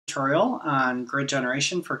Tutorial on grid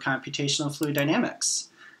generation for computational fluid dynamics.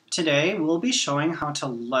 Today we'll be showing how to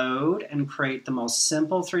load and create the most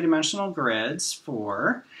simple three-dimensional grids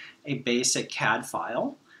for a basic CAD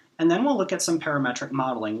file, and then we'll look at some parametric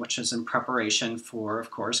modeling, which is in preparation for,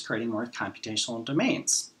 of course, creating more computational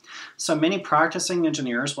domains. So many practicing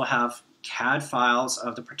engineers will have CAD files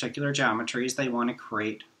of the particular geometries they want to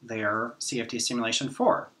create their CFD simulation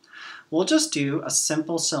for. We'll just do a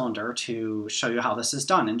simple cylinder to show you how this is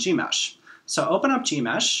done in GMSH. So open up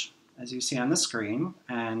GMSH, as you see on the screen,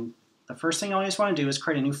 and the first thing you always want to do is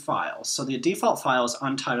create a new file. So the default file is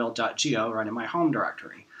untitled.go right in my home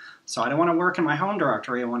directory. So I don't want to work in my home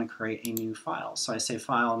directory, I want to create a new file. So I say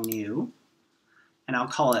File, New, and I'll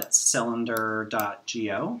call it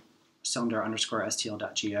cylinder.go,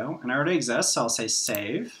 cylinder_stl.go, and it already exists, so I'll say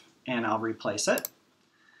Save, and I'll replace it.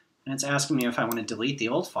 And it's asking me if I want to delete the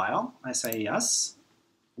old file. I say yes.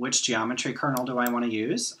 Which geometry kernel do I want to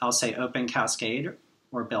use? I'll say Open Cascade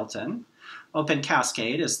or built-in. Open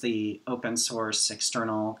Cascade is the open source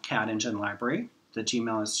external CAD engine library that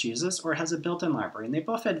GMSH uses, or has a built-in library. And they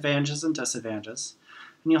both have advantages and disadvantages.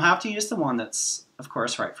 And you'll have to use the one that's, of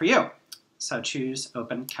course, right for you. So choose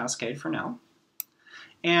Open Cascade for now.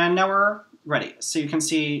 And now we're ready. So you can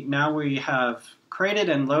see now we have created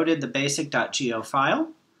and loaded the basic.go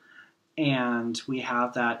file. And we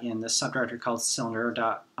have that in the subdirectory called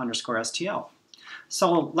cylinder._stl.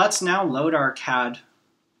 So let's now load our CAD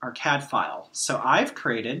file. So I've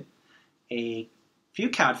created a few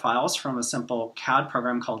CAD files from a simple CAD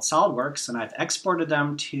program called SolidWorks, and I've exported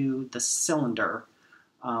them to the cylinder,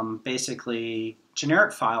 basically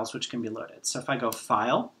generic files which can be loaded. So if I go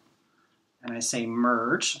File, and I say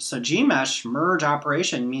Merge, so GMSH merge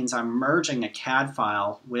operation means I'm merging a CAD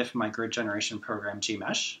file with my grid generation program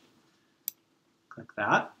GMSH. Click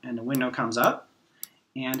that, and a window comes up,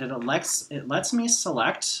 and it lets me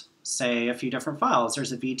select, say, a few different files.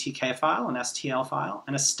 There's a VTK file, an STL file,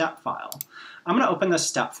 and a step file. I'm going to open the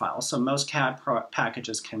step file, so most CAD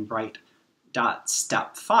packages can write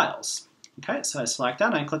 .step files. Okay, so I select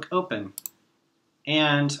that, and I click Open.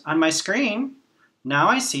 And on my screen, now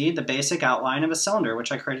I see the basic outline of a cylinder,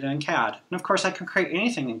 which I created in CAD. And of course, I can create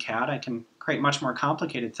anything in CAD. I can create much more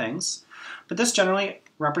complicated things. But this generally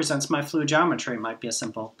represents my fluid geometry. It might be a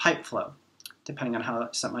simple pipe flow, depending on how I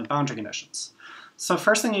set my boundary conditions. So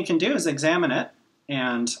first thing you can do is examine it.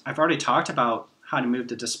 And I've already talked about how to move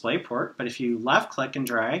the display port, but if you left click and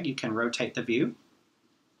drag, you can rotate the view.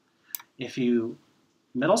 If you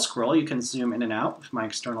middle scroll, you can zoom in and out with my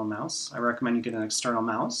external mouse. I recommend you get an external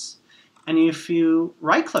mouse. And if you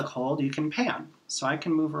right click hold, you can pan. So I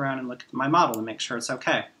can move around and look at my model and make sure it's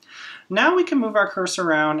okay. Now we can move our cursor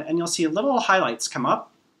around, and you'll see little highlights come up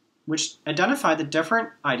which identify the different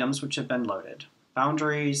items which have been loaded.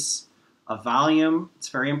 Boundaries, a volume, it's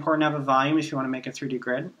very important to have a volume if you want to make a 3D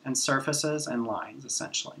grid, and surfaces and lines,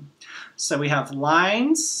 essentially. So we have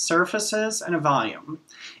lines, surfaces, and a volume.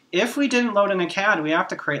 If we didn't load in a CAD, we have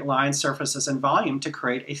to create lines, surfaces, and volume to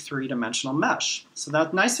create a three-dimensional mesh. So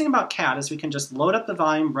the nice thing about CAD is we can just load up the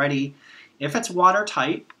volume ready, if it's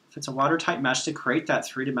watertight, if it's a watertight mesh, to create that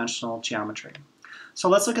three-dimensional geometry. So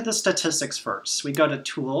let's look at the statistics first. We go to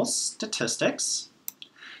Tools, Statistics,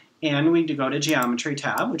 and we go to Geometry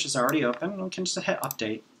tab, which is already open, and we can just hit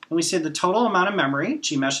Update. And we see the total amount of memory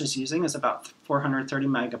GMSH is using is about 430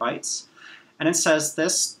 megabytes. And it says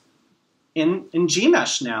this in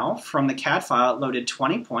GMSH now, from the CAD file, it loaded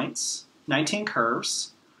 20 points, 19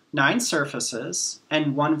 curves, 9 surfaces,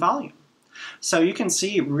 and 1 volume. So you can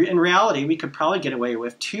see, in reality, we could probably get away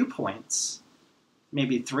with 2 points,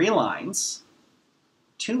 maybe 3 lines,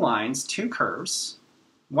 2 lines, 2 curves,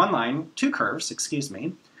 1 line, 2 curves, excuse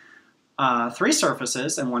me, 3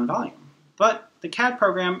 surfaces, and 1 volume. But the CAD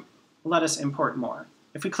program let us import more.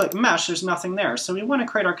 If we click Mesh, there's nothing there, so we want to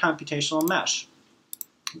create our computational mesh.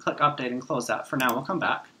 Click Update and close that. For now, we'll come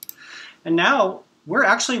back. And now we're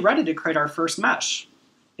actually ready to create our first mesh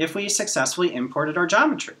if we successfully imported our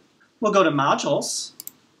geometry. We'll go to Modules,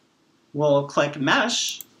 we'll click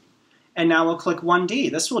Mesh, and now we'll click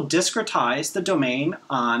 1D. This will discretize the domain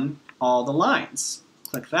on all the lines.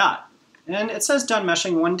 Click that. And it says Done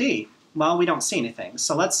Meshing 1D. Well, we don't see anything.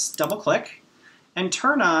 So let's double click and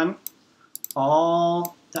turn on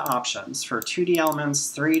all the options for 2D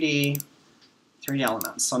elements, 3D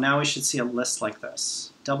elements. So now we should see a list like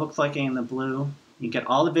this. Double clicking in the blue, you get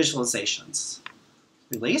all the visualizations.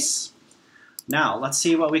 Release. Now let's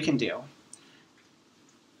see what we can do.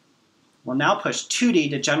 We'll now push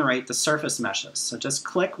 2D to generate the surface meshes. So just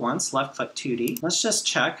click once, left click 2D. Let's just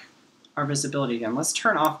check our visibility again. Let's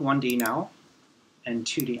turn off 1D now and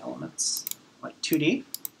 2D elements, like 2D.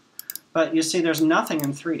 but you see there's nothing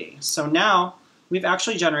in 3D. So now we've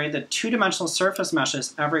actually generated the two-dimensional surface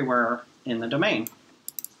meshes everywhere in the domain.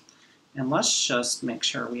 And let's just make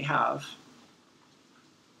sure we have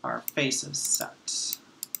our faces set.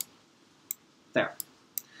 There.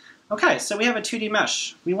 Okay, so we have a 2D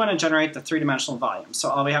mesh. We want to generate the three-dimensional volume. So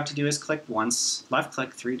all we have to do is click once,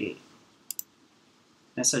 left-click 3D.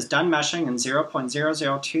 And it says done meshing in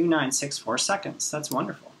 0.002964 seconds. That's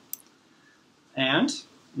wonderful. And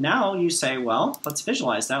now you say, well, let's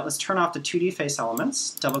visualize that. Let's turn off the 2D face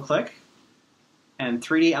elements, double-click, and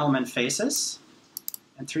 3D element faces,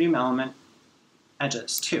 and 3D element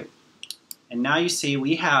edges too. And now you see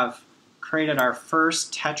we have created our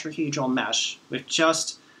first tetrahedral mesh with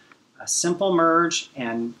just a simple merge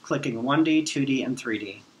and clicking 1D, 2D, and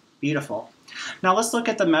 3D. Beautiful. Now let's look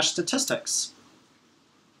at the mesh statistics.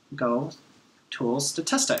 Go Tools,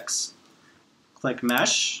 Statistics. Click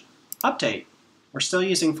Mesh, Update. We're still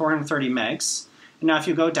using 430 megs. And now if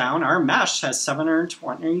you go down, our mesh has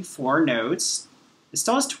 724 nodes. It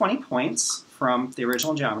still has 20 points from the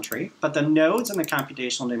original geometry, but the nodes in the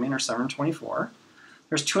computational domain are 724.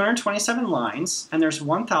 There's 227 lines, and there's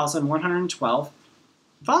 1,112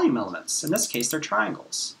 volume elements. In this case, they're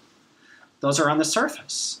triangles. Those are on the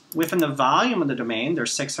surface. Within the volume of the domain,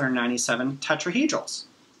 there's 697 tetrahedrals.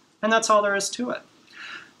 And that's all there is to it.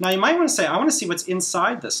 Now you might want to say, I want to see what's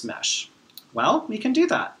inside this mesh. Well, we can do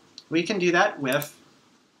that. We can do that with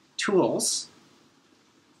Tools,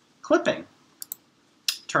 Clipping.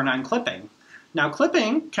 Turn on Clipping. Now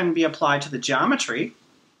clipping can be applied to the geometry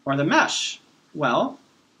or the mesh. Well,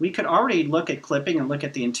 we could already look at clipping and look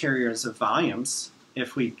at the interiors of volumes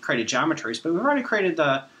if we created geometries, but we've already created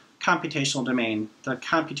the computational domain, the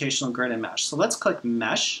computational grid and mesh. So let's click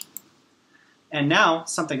Mesh, and now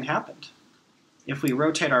something happened. If we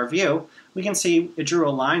rotate our view, we can see it drew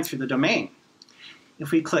a line through the domain.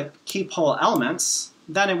 If we click Keep Whole Elements,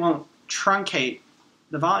 then it won't truncate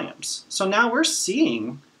the volumes. So now we're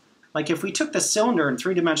seeing, like if we took the cylinder in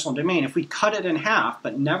three-dimensional domain, if we cut it in half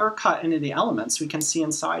but never cut into the elements, we can see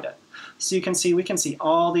inside it. So you can see, we can see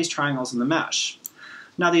all these triangles in the mesh.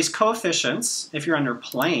 Now these coefficients, if you're under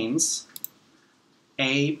planes,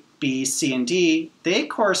 A, B, C, and D, they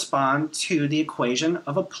correspond to the equation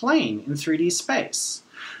of a plane in 3D space.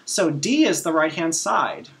 So D is the right-hand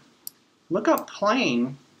side. Look up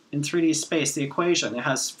plane in 3D space, the equation. It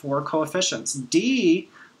has 4 coefficients. D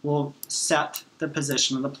will set the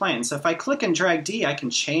position of the plane. So if I click and drag D, I can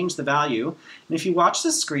change the value. And if you watch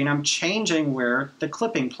the screen, I'm changing where the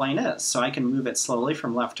clipping plane is. So I can move it slowly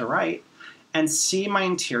from left to right and see my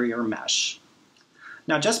interior mesh.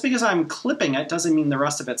 Now, just because I'm clipping it doesn't mean the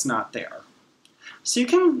rest of it's not there. So you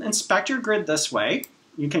can inspect your grid this way.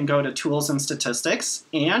 You can go to Tools and Statistics,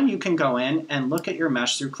 and you can go in and look at your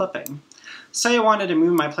mesh through clipping. Say I wanted to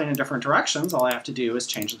move my plane in different directions, all I have to do is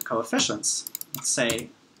change the coefficients. Let's say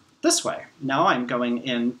this way. Now I'm going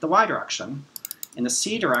in the Y direction. In the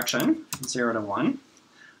C direction, 0 to 1,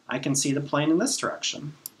 I can see the plane in this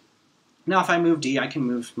direction. Now if I move D, I can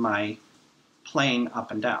move my plane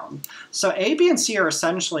up and down. So A, B, and C are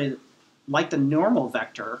essentially like the normal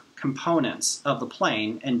vector components of the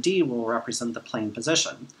plane, and D will represent the plane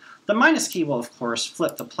position. The minus key will, of course,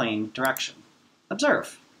 flip the plane direction.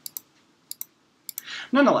 Observe.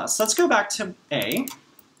 Nonetheless, let's go back to A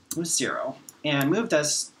with 0 and move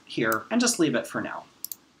this here and just leave it for now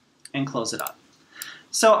and close it up.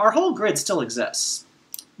 So our whole grid still exists.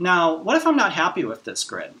 Now, what if I'm not happy with this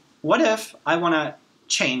grid? What if I want to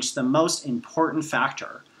change the most important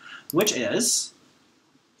factor, which is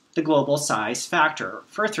the global size factor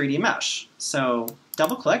for a 3D mesh? So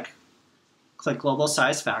double-click, click global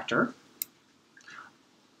size factor,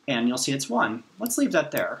 and you'll see it's 1. Let's leave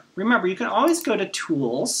that there. Remember, you can always go to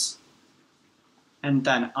Tools, and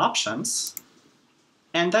then Options,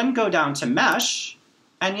 and then go down to Mesh,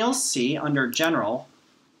 and you'll see under General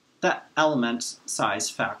the element size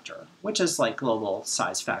factor, which is like global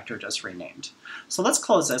size factor just renamed. So let's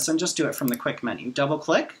close this and just do it from the quick menu.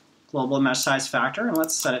 Double-click, global mesh size factor, and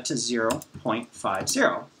let's set it to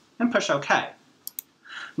 0.50, and push OK.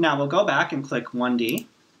 Now we'll go back and click 1D,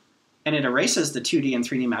 and it erases the 2D and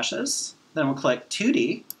 3D meshes. Then we'll click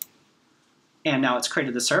 2D, and now it's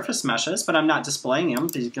created the surface meshes, but I'm not displaying them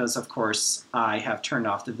because, of course, I have turned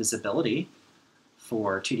off the visibility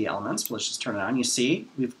for 2D elements. But let's just turn it on. You see,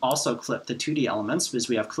 we've also clipped the 2D elements because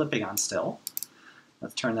we have clipping on still.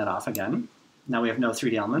 Let's turn that off again. Now we have no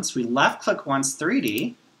 3D elements. We left-click once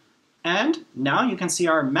 3D, and now you can see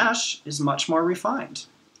our mesh is much more refined.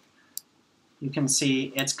 You can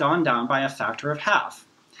see it's gone down by a factor of half.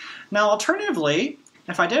 Now, alternatively,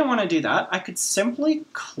 if I didn't want to do that, I could simply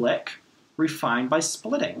click refine by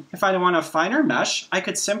splitting. If I want a finer mesh, I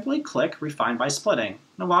could simply click refine by splitting.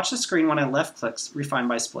 Now watch the screen when I left click refine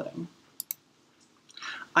by splitting.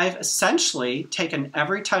 I've essentially taken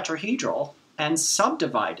every tetrahedral and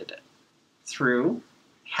subdivided it through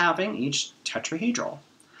halving each tetrahedral.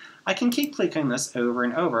 I can keep clicking this over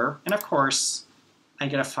and over, and of course, I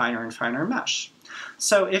get a finer and finer mesh.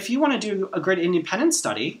 So if you want to do a grid independent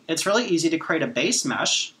study, it's really easy to create a base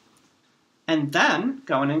mesh and then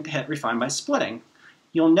go in and hit refine by splitting.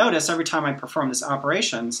 You'll notice every time I perform these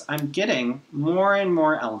operations, I'm getting more and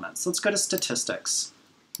more elements. Let's go to statistics,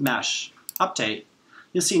 mesh, update.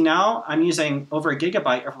 You'll see now I'm using over 1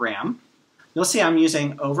 GB of RAM. You'll see I'm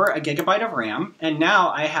using over 1 GB of RAM, and now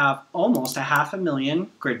I have almost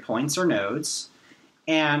 500,000 grid points or nodes,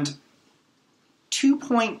 and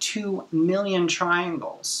 2.2 million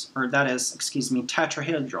triangles, or that is, excuse me,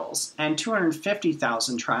 tetrahedrals, and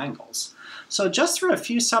 250,000 triangles. So just through a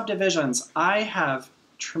few subdivisions, I have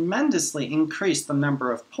tremendously increased the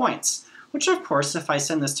number of points, which of course, if I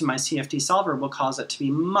send this to my CFD solver, will cause it to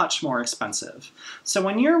be much more expensive. So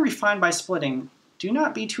when you're refined by splitting, do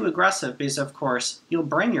not be too aggressive because, of course, you'll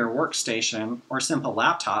bring your workstation or simple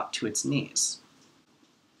laptop to its knees.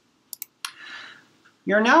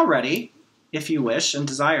 You're now ready, if you wish and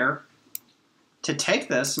desire, to take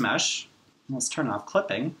this mesh, let's turn off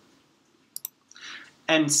clipping,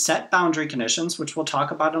 and set boundary conditions, which we'll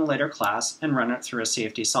talk about in a later class, and run it through a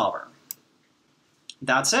CFD solver.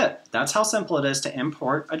 That's it. That's how simple it is to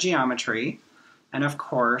import a geometry and, of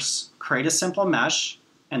course, create a simple mesh,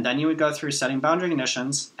 and then you would go through setting boundary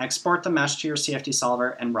conditions, export the mesh to your CFD solver,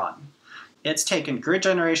 and run. It's taken grid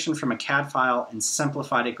generation from a CAD file and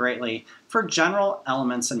simplified it greatly for general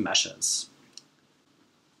elements and meshes.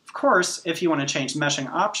 Of course, if you want to change meshing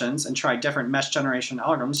options and try different mesh generation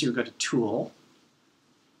algorithms, you would go to Tool,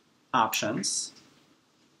 Options,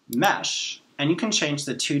 Mesh, and you can change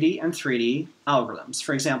the 2D and 3D algorithms.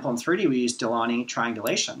 For example, in 3D we use Delaunay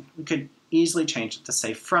triangulation. We could easily change it to,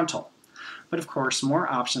 say, frontal. But of course,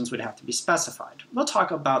 more options would have to be specified. We'll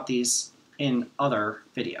talk about these in other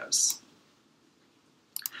videos.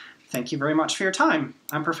 Thank you very much for your time.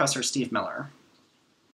 I'm Professor Steve Miller.